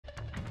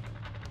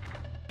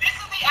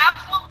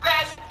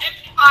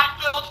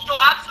You'll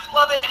absolutely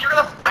love it. You're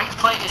gonna rank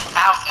play his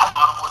house in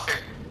Modern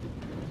Warfare.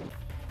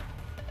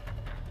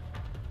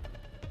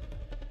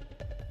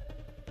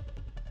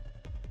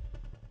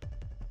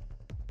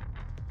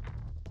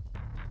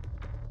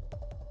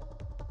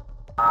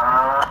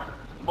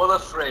 Mother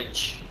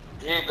Fridge,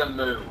 hear the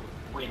move,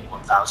 win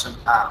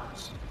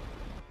 £1,000.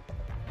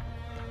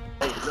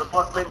 Hey, the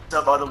Buckman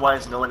sub,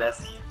 otherwise known as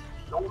the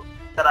only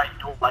that I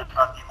don't like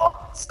about the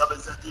Buckman sub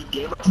is that the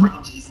game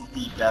range isn't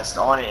the best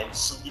on it, and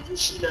so if you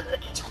shoot at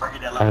any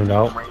target at like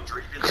range or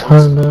even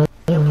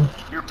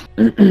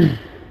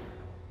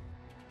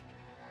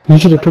You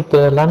should have took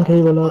the land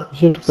cable out. You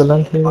should have took the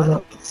land cable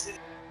out.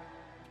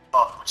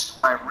 which is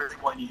why I really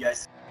want you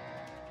guys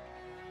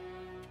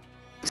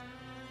to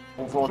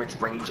overall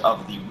range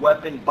of the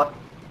weapon, but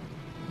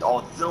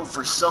although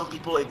for some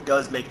people it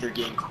does make their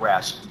game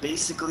crash.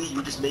 Basically,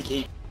 you just make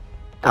a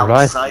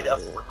outside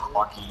of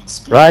clocking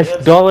speed. Right,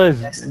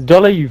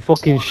 dollar, you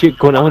fucking shit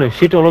cunt. I wanna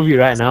shit all over you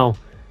right now.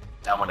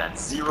 That one at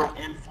 0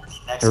 in for the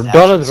next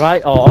Dollars,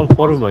 right? Oh, I'll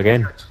follow him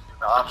again.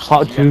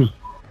 Part 2.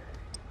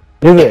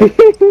 Is it?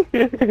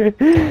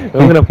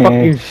 I'm gonna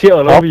fucking shit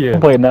all over you.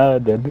 Wait, now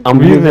then.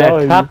 I'm using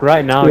that tap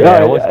right now.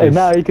 Yeah, what's this?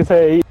 Now you can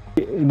say.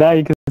 Now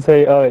you can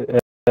say. Oh,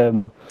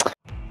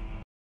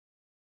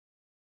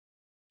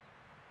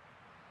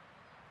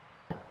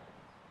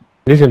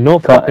 Listen, no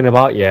fucking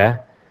about, yeah.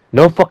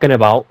 No fucking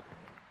about.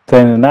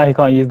 So now he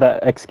can't use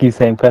that excuse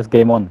saying first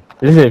game on.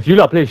 Listen, if you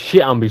lot play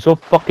shit, I'm be so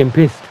fucking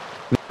pissed.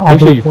 Make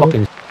sure you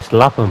fucking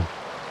slap him.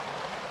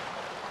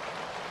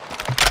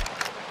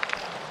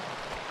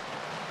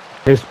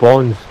 He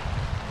spawns.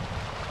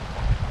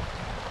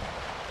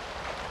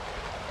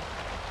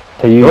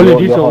 So you, the only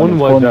decent one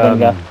was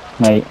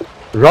mate.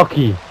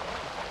 Rocky.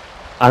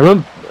 I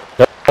remember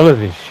all of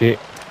this shit,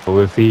 but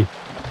we'll see.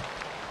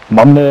 I'm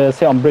gonna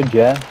sit on bridge,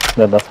 yeah?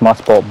 That's my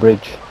spot,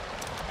 bridge.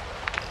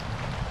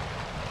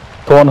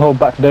 Go on, hold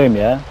back dome,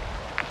 yeah?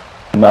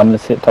 I'm gonna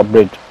sit top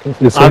bridge.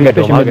 I'll get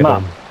dome, I'll get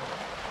dome.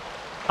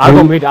 I'll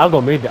go mid, I'll go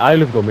mid,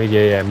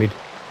 yeah, mid.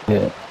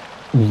 Yeah.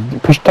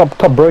 Push top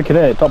broken,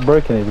 eh? Top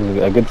broken is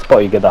a good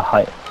spot, you get the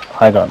high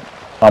ground.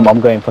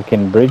 I'm going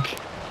fucking bridge.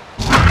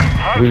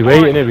 We'll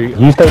wait, innit?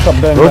 You stay top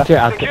dome, rotate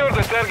yeah?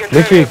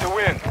 literally.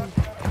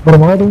 What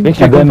am I doing? Make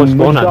sure you come for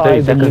spawn at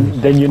 30 seconds.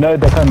 Then you know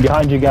they're coming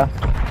behind you, guys.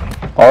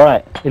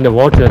 Alright. In the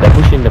water, they're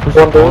pushing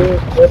spawn.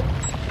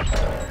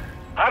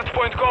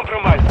 Hardpoint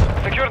compromised.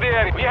 Secure the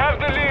area. We have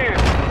the lead.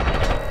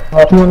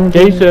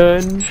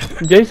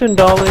 Jason,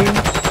 darling.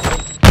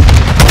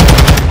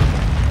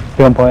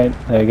 Game point.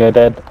 There you go,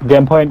 dead.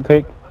 Game point,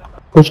 quick.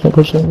 Push it.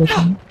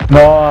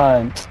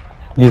 No.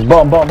 He's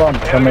bomb.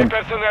 Come in.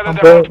 Top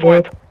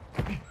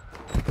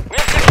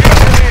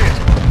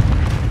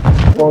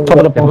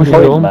of the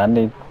point, man.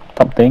 The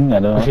top thing, I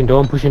don't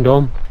know. Pushing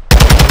dome.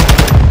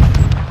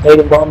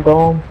 Hey,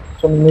 bomb.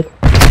 Some mid.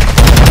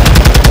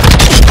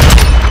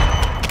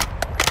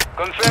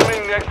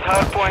 Confirming next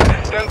hard point.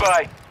 Stand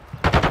by.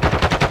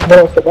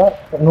 No,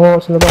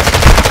 it's in the back.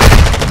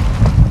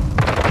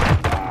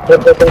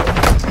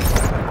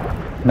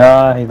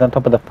 Nah, he's on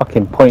top of the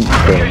fucking point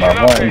still, man.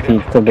 Why is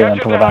he still getting on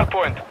top of that?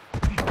 Point.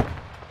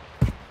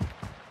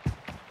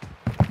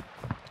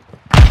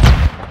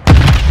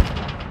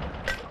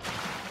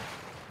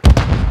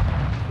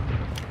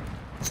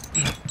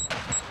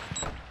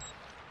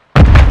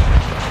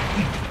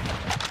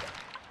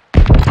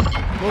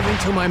 Moving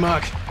to my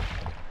mark.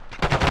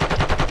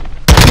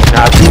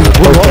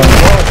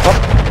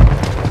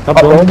 Top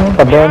dome.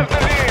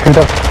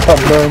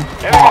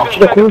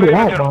 Should have cleared it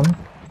out, man.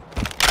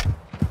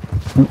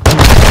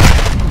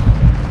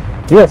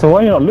 Yeah, so why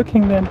are you not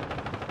looking then?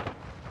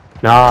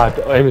 Nah,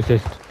 aim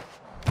assist.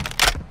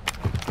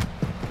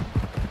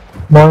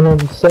 Man, I'm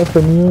set for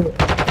you.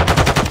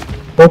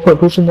 Go for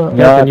pushing that.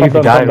 Yeah, if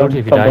you die, rotate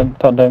if you die.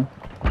 Top down.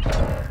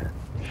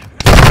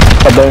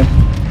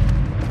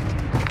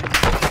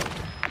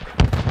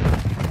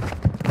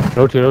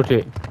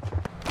 Rotate.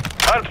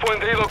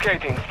 Hardpoint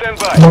relocating. Stand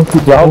by.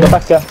 Yeah, hold the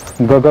back guy.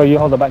 Go, you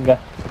hold the back guy.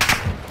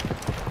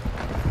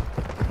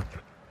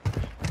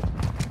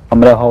 I'm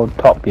gonna hold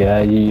top,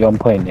 yeah? You on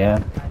point, yeah?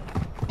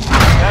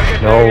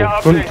 No,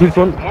 front.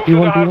 P1.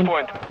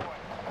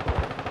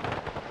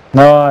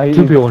 No, he's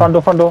front door.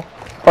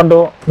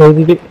 No,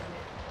 he's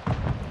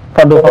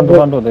front door.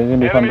 There's gonna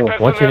be front door.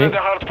 Watch your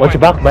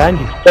back behind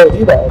you. Don't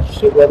do that.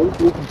 Shit, ready?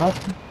 You can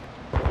pass me.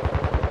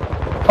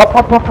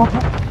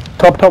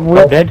 Top,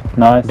 wheel. Dead.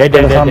 Nice. Dead.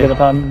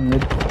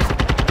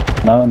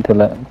 No, until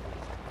that.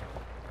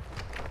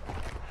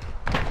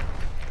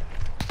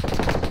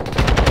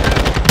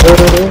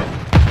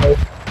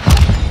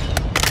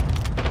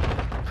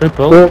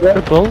 Triple.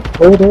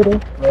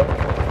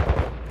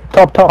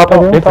 Top.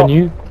 Flip on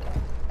you.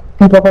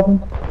 Yeah,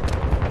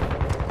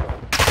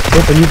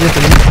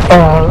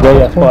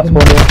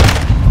 spawn there.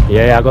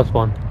 Yeah, I got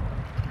spawn.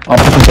 I'm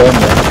pushing down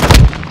there.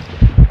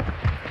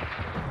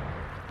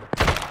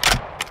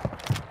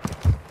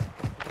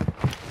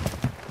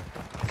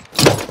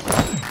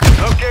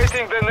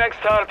 Locating the next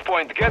hard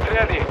point. Get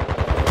ready.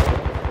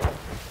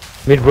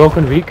 Mid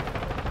broken, weak.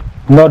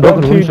 No,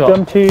 Broken don't one two, shot.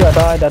 don't two.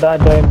 I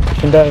died, dome,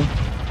 pushing dome.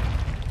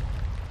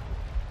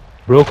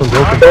 Broken.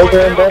 Hardpoint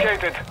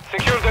relocated.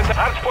 Secure the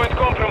hardpoint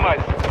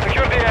compromised.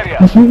 Secure the area.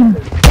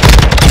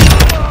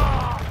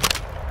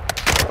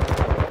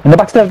 In the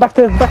backstairs, guys,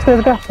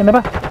 in the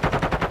back.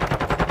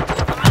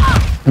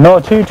 No,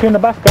 two in the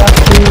back, guys.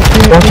 Two.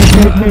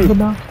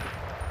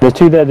 There's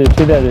two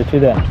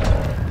there.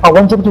 Oh,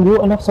 one jump to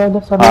water, left side.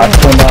 I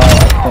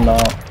don't know.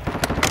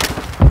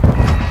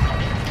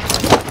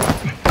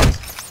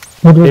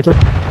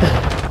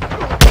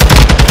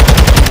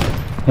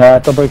 Yeah,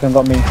 top breaking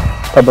got me.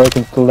 Top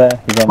breaking still there.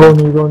 He got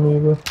me. Go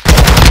me.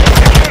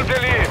 Secure the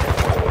lead.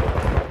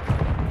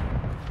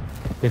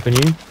 If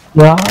you.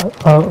 Yeah,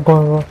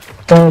 go.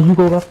 You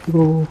go left, you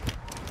go.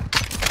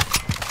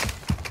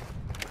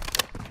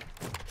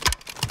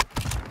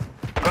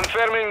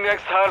 Confirming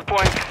next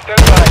hardpoint.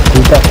 Stand by.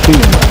 Who's that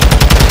shooting?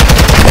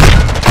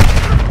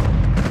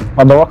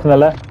 On the rock on the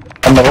left.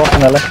 Top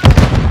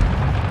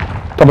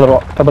of the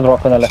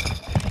rock on the left.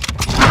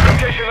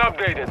 Location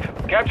updated.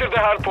 Capture the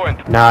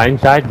hardpoint. Nah,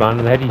 inside man,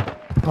 on the heady.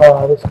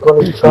 Oh, this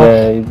gun is trash.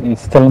 Yeah, he's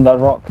still on that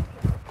rock.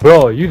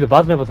 Bro, use the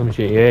buzzer or some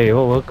shit. Yeah,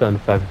 you're working,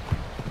 fam.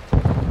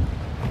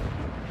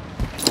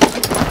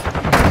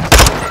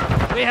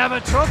 We have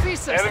a trophy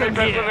system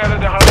Enemy here. personnel at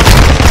the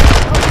hardpoint.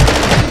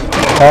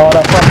 Oh,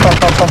 that's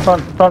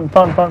front. Hardpoint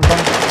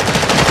compromised.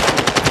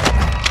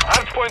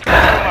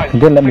 You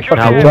didn't let me Secure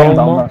fucking the jump area.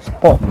 down that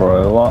spot,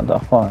 bro. What the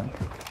fuck?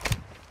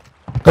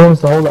 That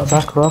was the whole that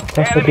back rock.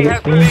 That's what Enemy it has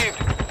is. the lead.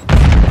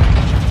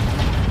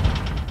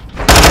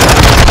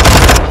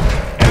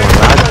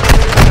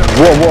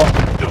 What?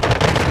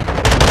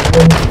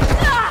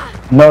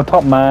 No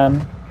top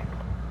man.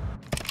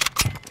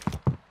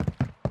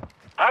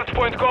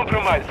 Hardpoint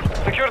compromised.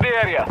 Secure the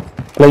area.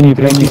 Playing you.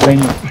 They're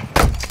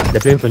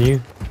playing for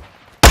you.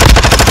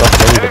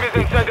 Enemies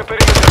inside the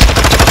perimeter.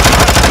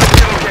 Hardpoint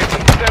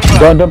relocating. Stand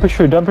by. Don't push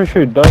through. Don't push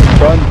through.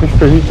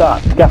 Who's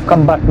that? Gaff,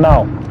 come back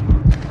now.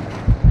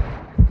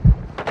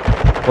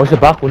 Watch the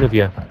back, one of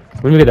you.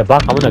 When we get the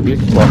back, I'm gonna abuse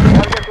the spot.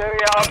 Target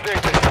area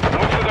updated.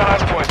 Move to the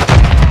hardpoint.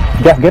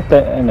 Gaff, get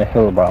there in the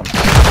hill, bro.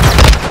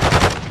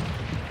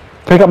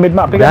 Pick up mid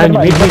map. Behind you,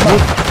 mid.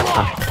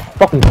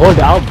 Fucking hold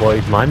it out,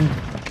 boys, man.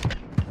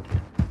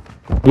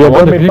 Yeah, I go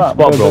want the mid blue map.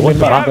 spot, bro. Go What's mid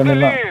the map. Have Go the mid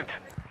map. lead.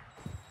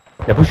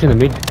 They're pushing the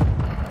mid.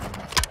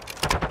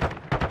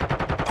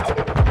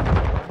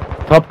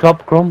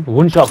 Top, Chrome.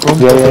 One shot, Chrome.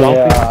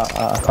 Yeah. Top, I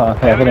can't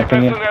hear Enemy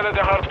anything in. personnel at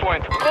the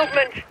hardpoint.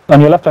 Movement. On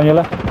your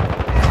left.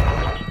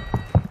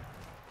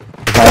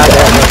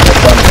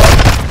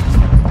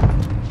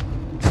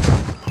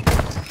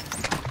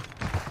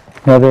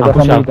 No,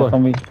 that's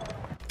on me.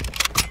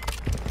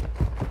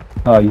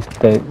 Oh,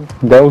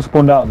 they all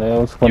spawned out. They're all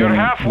You're spawning.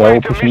 halfway They're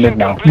all to pushing mission mid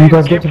now. complete. You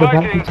guys get Keep to the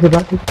back, fighting. get to the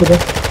back.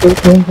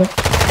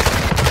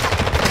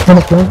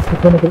 Trying to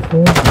get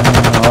through.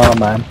 Oh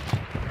man,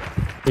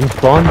 In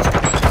spawn.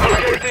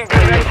 Locating the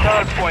next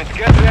hardpoint.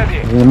 Get ready.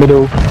 in the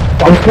middle.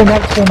 I'm spawn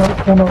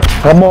out.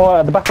 One more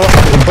at the back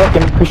rock.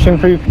 Broken, pushing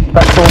through.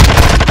 Back door.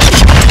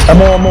 One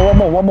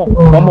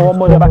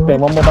more. They're back there.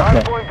 One more back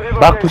there. Hardpoint relocated.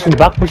 Back, pushing the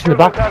back. Secure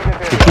the target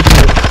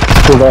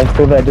area.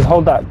 Still there. Just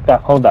hold that.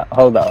 Hold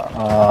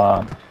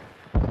that.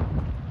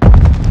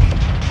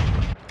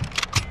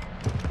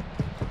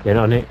 You're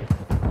not on it.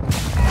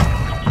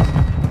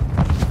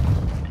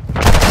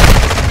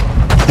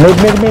 Mid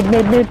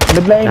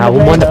lane. Nah,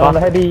 one more in the on the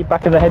back. heady.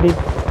 Back in the heady.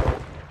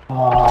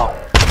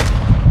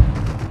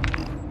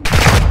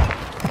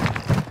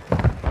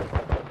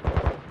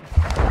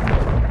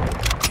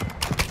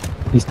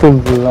 He's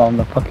still on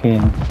the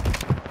fucking.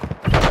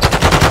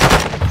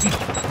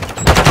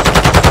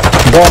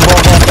 Bomb.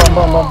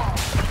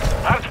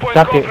 Hardpoint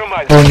Tap it.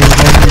 compromised.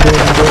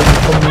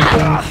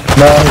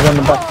 No, he's on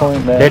the back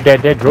point there.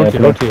 Dead.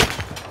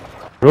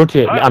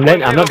 Rotate. I'm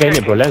not getting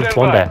it, bro. Let him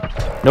spawn there.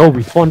 No,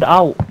 we spawned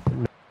out.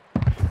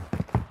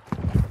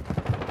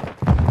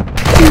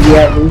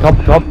 Top.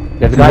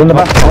 There's a He's guy on the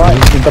top. back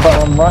right. He's the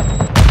back on right.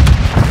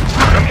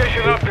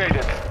 Location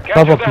updated.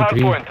 Top Capture of the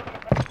P3. hardpoint.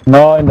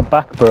 No, in the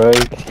back, bro. He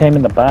came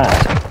in the back.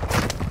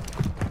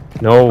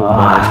 No,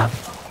 man.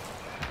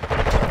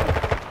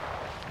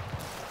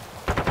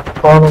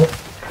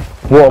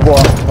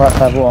 Water. Right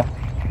side, water.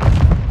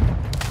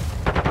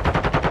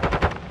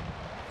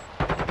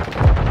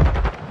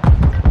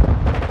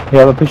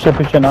 Yeah, we're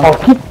pushing now.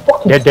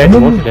 Dead.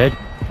 Water dead.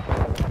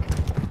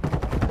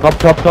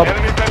 Top.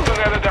 Enemy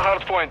personnel at the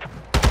hardpoint.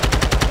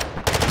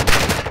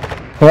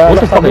 Right, What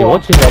the left fuck are side you water.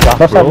 watching there,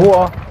 Left side bro?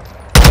 water.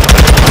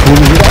 You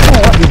don't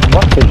know what he's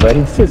watching, bro.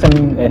 He sits in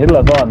a hill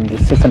as well and he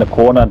sits in a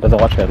corner and doesn't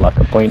watch it like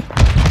a point.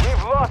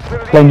 We've lost the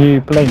lead.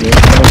 Playing you.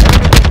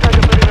 Inside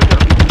the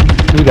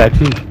perimeter. Two guy,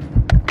 two.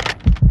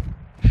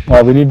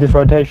 Well, we need this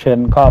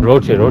rotation. Calm.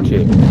 Rotate. Bro,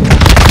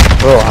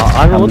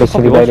 I don't know I'm what the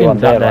fuck literally you're the only watching one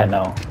there that right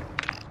now.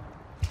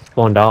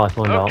 Spawned out.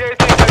 Locating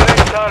the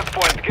next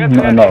hardpoint. Get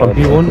ready. No, From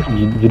P1?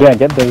 you don't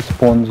get those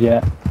spawns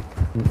yet.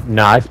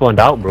 Nah, I spawned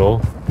out,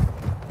 bro.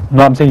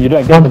 No, I'm saying you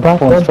don't get the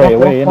spawn straight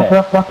away, innit?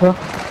 Back.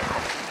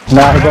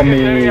 Nah, he got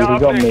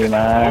me,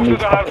 man. He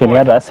fucking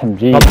had that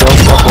SMG. On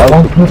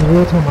hill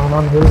later, man,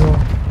 on hill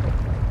now.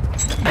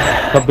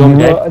 Top dome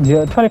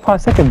dead.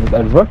 25 seconds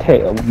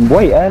rotate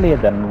way earlier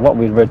than what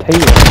we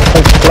rotated.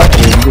 So slow,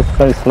 just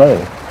so slow.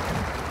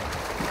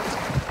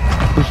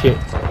 Push it.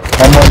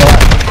 One more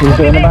back. He's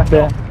in the back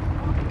there.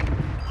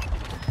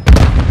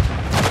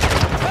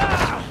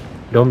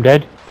 Dome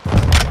dead.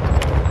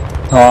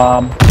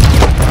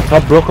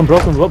 Top broken,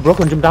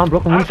 jump down,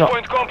 broken, one shot.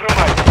 Hardpoint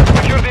compromised.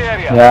 Secure the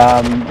area.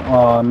 Yeah,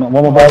 one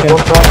more back.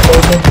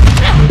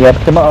 Yeah,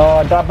 pick him up.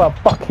 Oh, that about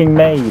fucking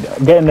made.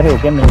 Get in the hill,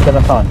 get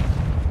the time.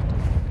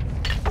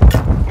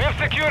 We've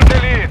secured the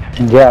lead.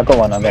 Yeah, I got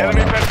one,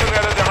 Enemy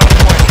personnel at the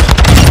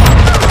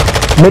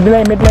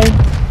hardpoint. Mid lane.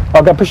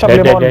 Oh, go push up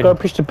Dead, your one. dead. Go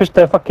push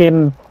the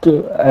fucking.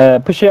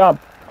 Push it up.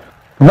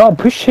 No,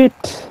 push it.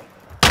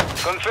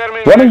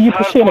 Confirming Why don't you next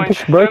push it and hardpoint.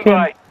 push broken?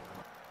 Standby.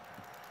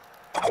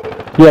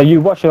 Yeah, you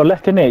watch your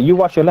left in it. You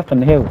watch your left on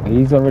the hill.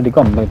 He's already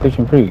gone. We're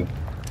pushing through.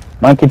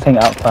 Man keeps saying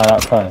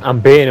outside. I'm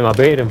baiting him,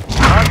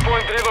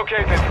 Hardpoint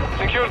relocated.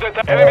 Secure the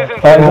enemies Oh,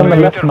 inside he's the on the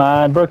left, perimeter.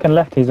 man. Broken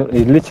left. He's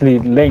literally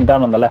laying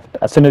down on the left.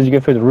 As soon as you go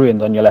through the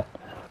ruins on your left.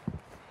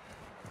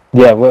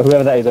 Yeah,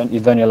 whoever that is,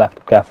 he's on your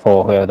left.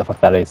 Careful, whoever the fuck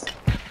that is.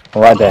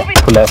 Right there.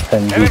 Pull left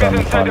and he's Enemies on the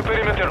inside the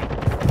front. perimeter.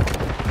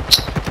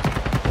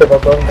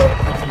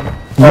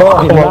 No,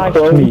 he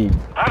knifed me.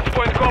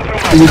 Hardpoint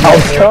compromised. I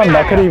was stunned.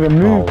 I couldn't even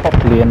move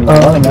properly, and he's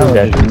running out.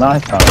 dead. It's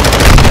nice time.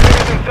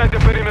 Enemies inside the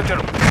perimeter.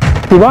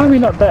 See, why are we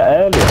not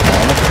there earlier,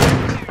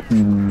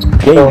 man?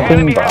 Game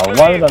thing, bro.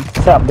 Why are we not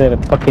set up there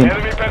with fucking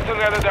Enemy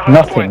personnel at the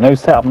nothing? hardpoint. No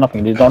setup,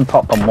 nothing. He's on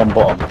top and one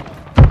bottom.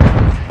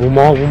 One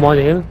more on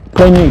the hill.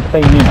 Play new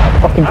now.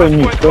 Fucking play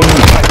new. Hardpoint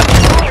compromised.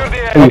 Secure the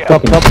You area.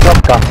 fucking some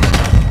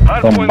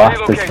Hardpoint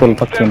bastards still relocated.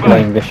 fucking Stand by.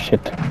 playing this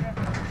shit.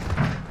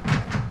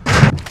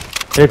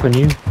 Take on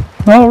you.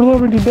 No, we're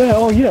already there.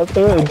 Oh yeah,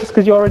 just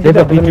because you're already Take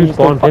there, a doesn't mean B2 you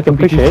still spawn, take a fucking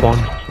push B2 it. spawn.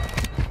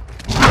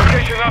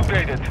 Location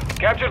updated.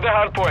 Capture the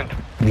hardpoint.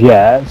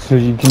 Yeah, so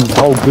you can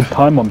hold good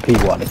time on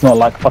P1. It's not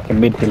like fucking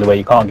mid hill where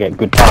you can't get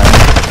good time.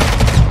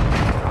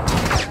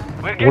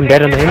 We're One getting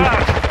dead on the hit hill.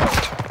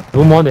 hard.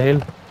 One more on the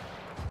hill.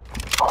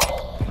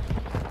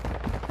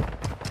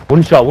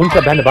 One shot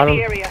behind the barrel.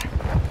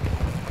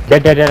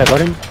 Dead, I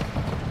got him.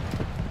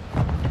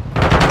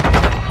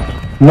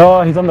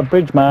 No, he's on the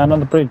bridge, man. On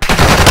the bridge.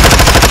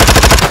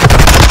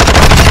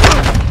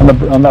 On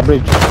that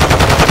bridge.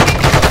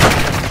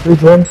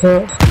 Which one,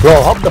 sir?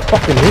 Bro, hop the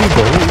fucking hill,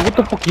 bro. What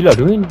the fuck you lot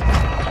doing?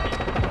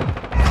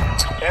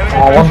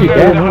 Enemy Once you personnel get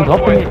at the him,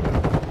 hopping hardpoint. it.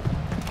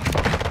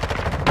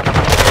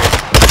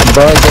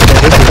 Bro, get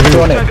the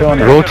on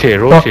it.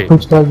 Rotate.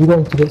 Push that, you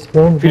don't get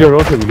spawn. If you don't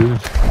rotate, we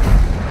lose.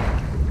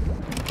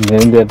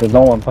 There's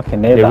no one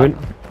fucking near They that. win.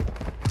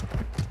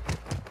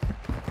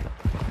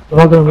 We're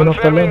not gonna win off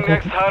the Confirming lane.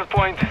 next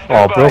hardpoint.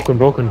 Oh, Stand by.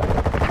 broken.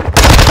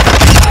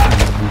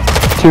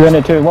 Two in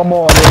it, two. One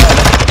more on the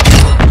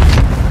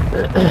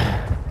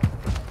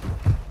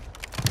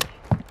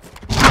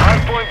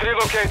Hardpoint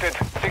relocated.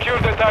 Secure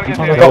the target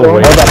area. No way.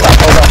 Hold that back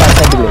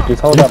heavily.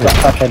 Just hold that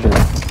back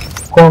heavily.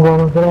 Go on,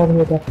 get out of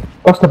here.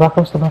 Cross the back.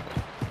 Hardpoint compromised.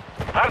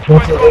 Secure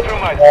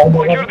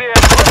the area.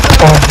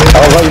 Oh,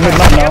 got you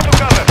mid-map Get now. to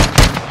cover.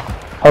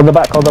 Hold the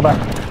back.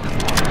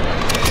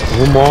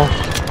 One more.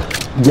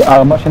 Yeah,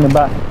 I'm watching the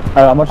back.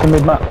 I'm watching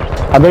mid-map.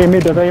 I got you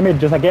mid.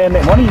 Just get in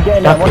there. One of you get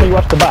in there, one of you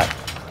watch the back.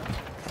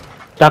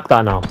 Stack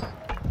that now.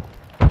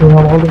 Yeah,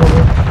 I'm holding on.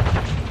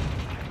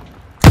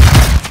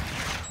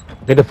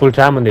 Get the full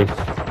time on this.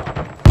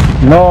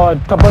 No,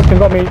 top broken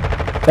got me.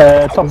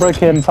 Top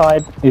broken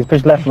side. He's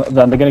pushed left.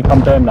 Then they're gonna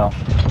come dome now.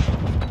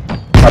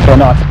 Okay,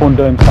 no, I spawned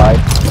dome side.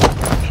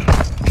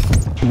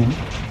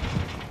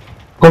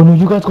 Go, no,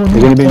 you guys go.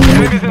 They're gonna be in the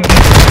mid.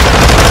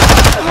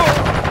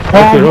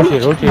 Enemies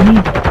in Rotate.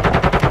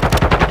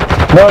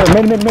 No,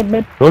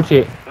 mid.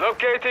 Rotate.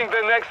 Locating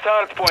the next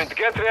hardpoint.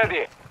 Get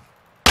ready.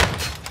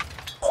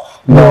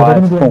 No, I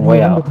they're gonna be spawned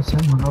way out.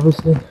 100%, man,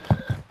 obviously.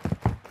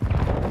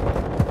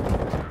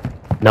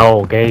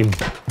 No, game.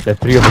 There's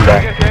three of them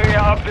there. Target area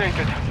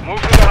updated.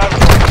 Move to the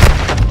hardpoint.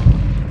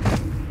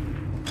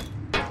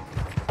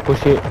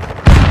 Push it.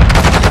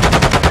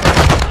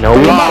 No.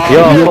 Yo,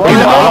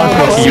 fucking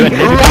ass. You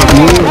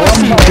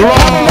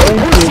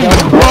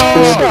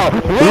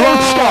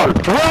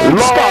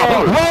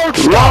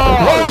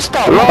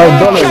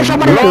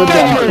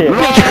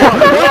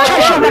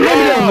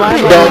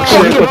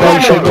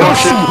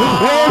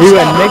You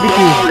are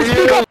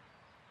negative.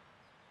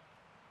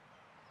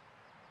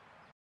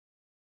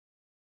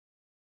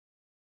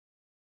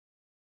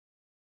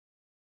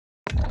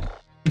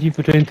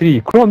 For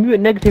 23. Chrome, you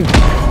went negative.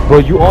 Bro,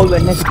 you all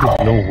went negative.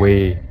 No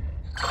way.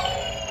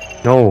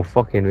 No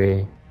fucking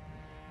way.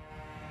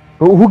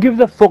 Who gives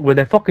a fuck with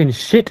that fucking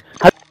shit?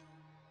 How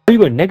you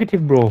go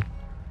negative, bro?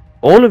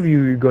 All of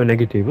you go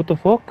negative. What the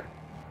fuck?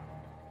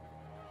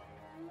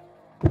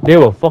 They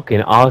were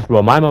fucking ass,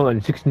 bro. My mom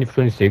went 16 for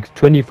 26,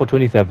 20 for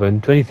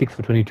 27, 26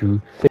 for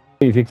 22,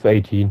 36 for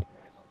 18.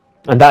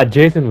 And that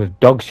Jason was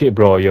dog shit,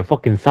 bro. You're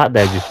fucking sat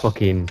there just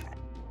fucking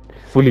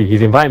fully.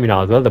 He's inviting me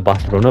now as well, the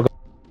bastard, bro. I'm not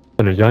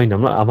gonna join.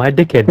 I'm not. Am I a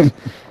dickhead?